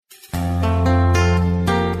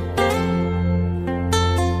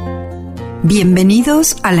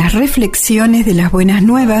Bienvenidos a las Reflexiones de las Buenas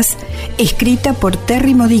Nuevas, escrita por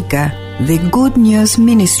Terry Modica, de Good News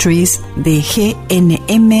Ministries de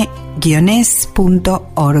gnm-es.org.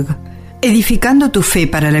 Edificando tu fe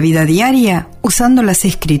para la vida diaria usando las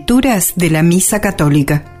escrituras de la Misa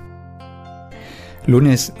Católica.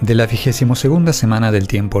 Lunes de la 22ª semana del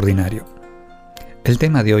tiempo ordinario. El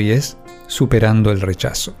tema de hoy es Superando el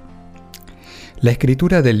rechazo. La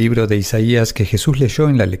escritura del libro de Isaías que Jesús leyó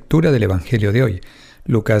en la lectura del Evangelio de hoy,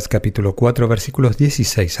 Lucas capítulo 4 versículos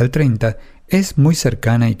 16 al 30, es muy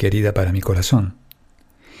cercana y querida para mi corazón.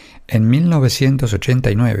 En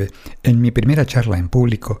 1989, en mi primera charla en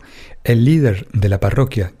público, el líder de la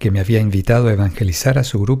parroquia que me había invitado a evangelizar a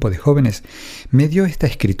su grupo de jóvenes me dio esta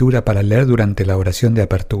escritura para leer durante la oración de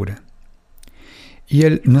apertura. Y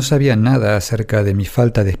él no sabía nada acerca de mi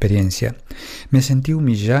falta de experiencia. Me sentí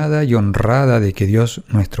humillada y honrada de que Dios,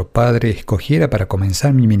 nuestro Padre, escogiera para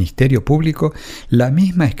comenzar mi ministerio público la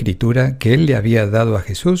misma escritura que Él le había dado a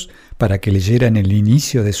Jesús para que leyera en el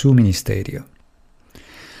inicio de su ministerio.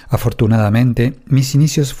 Afortunadamente, mis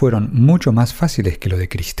inicios fueron mucho más fáciles que lo de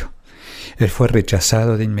Cristo. Él fue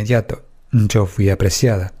rechazado de inmediato. Yo fui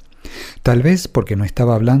apreciada. Tal vez porque no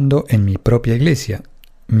estaba hablando en mi propia iglesia,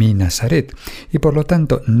 mi Nazaret, y por lo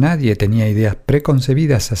tanto nadie tenía ideas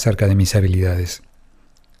preconcebidas acerca de mis habilidades.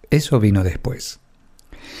 Eso vino después.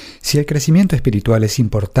 Si el crecimiento espiritual es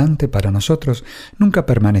importante para nosotros, nunca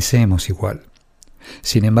permanecemos igual.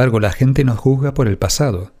 Sin embargo, la gente nos juzga por el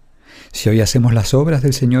pasado. Si hoy hacemos las obras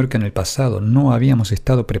del Señor que en el pasado no habíamos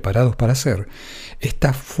estado preparados para hacer,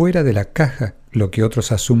 está fuera de la caja lo que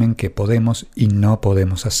otros asumen que podemos y no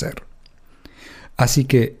podemos hacer. Así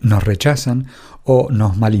que nos rechazan o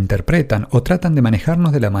nos malinterpretan o tratan de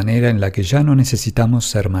manejarnos de la manera en la que ya no necesitamos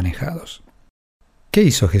ser manejados. ¿Qué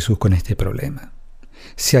hizo Jesús con este problema?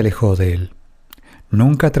 Se alejó de él.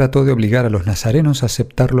 Nunca trató de obligar a los nazarenos a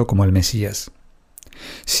aceptarlo como el Mesías.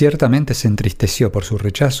 Ciertamente se entristeció por su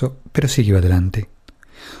rechazo, pero siguió adelante.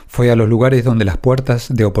 Fue a los lugares donde las puertas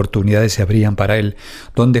de oportunidades se abrían para él,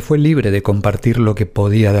 donde fue libre de compartir lo que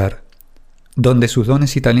podía dar, donde sus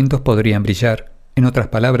dones y talentos podrían brillar. En otras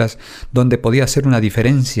palabras, donde podía hacer una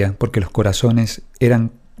diferencia porque los corazones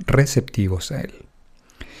eran receptivos a él.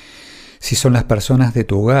 Si son las personas de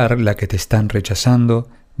tu hogar las que te están rechazando,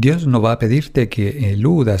 Dios no va a pedirte que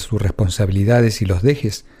eludas sus responsabilidades y los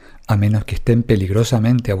dejes, a menos que estén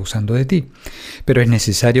peligrosamente abusando de ti. Pero es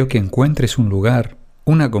necesario que encuentres un lugar,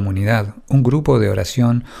 una comunidad, un grupo de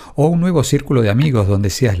oración o un nuevo círculo de amigos donde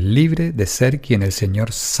seas libre de ser quien el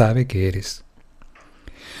Señor sabe que eres.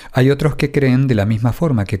 Hay otros que creen de la misma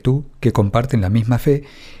forma que tú, que comparten la misma fe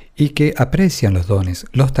y que aprecian los dones,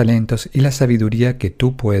 los talentos y la sabiduría que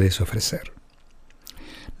tú puedes ofrecer.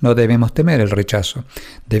 No debemos temer el rechazo,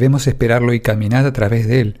 debemos esperarlo y caminar a través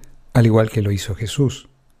de él, al igual que lo hizo Jesús.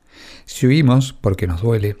 Si huimos, porque nos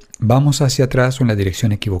duele, vamos hacia atrás o en la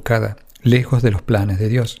dirección equivocada, lejos de los planes de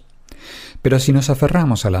Dios. Pero si nos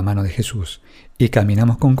aferramos a la mano de Jesús y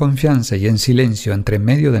caminamos con confianza y en silencio entre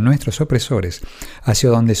medio de nuestros opresores hacia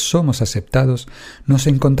donde somos aceptados, nos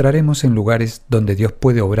encontraremos en lugares donde Dios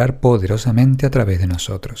puede obrar poderosamente a través de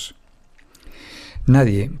nosotros.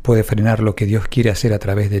 Nadie puede frenar lo que Dios quiere hacer a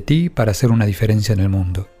través de ti para hacer una diferencia en el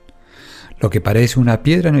mundo. Lo que parece una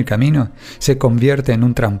piedra en el camino se convierte en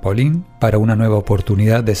un trampolín para una nueva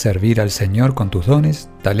oportunidad de servir al Señor con tus dones,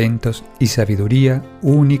 talentos y sabiduría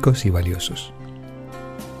únicos y valiosos.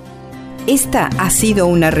 Esta ha sido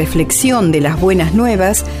una reflexión de las Buenas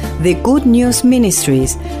Nuevas de Good News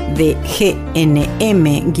Ministries de gnm-es.org.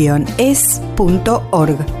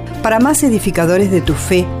 Para más edificadores de tu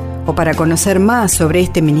fe o para conocer más sobre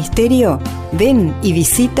este ministerio, ven y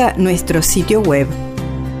visita nuestro sitio web.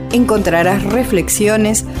 Encontrarás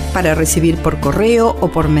reflexiones para recibir por correo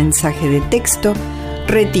o por mensaje de texto,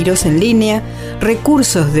 retiros en línea,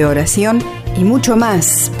 recursos de oración y mucho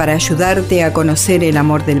más para ayudarte a conocer el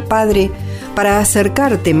amor del Padre, para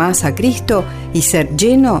acercarte más a Cristo y ser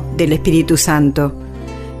lleno del Espíritu Santo.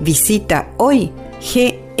 Visita hoy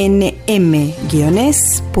gnm-es.org.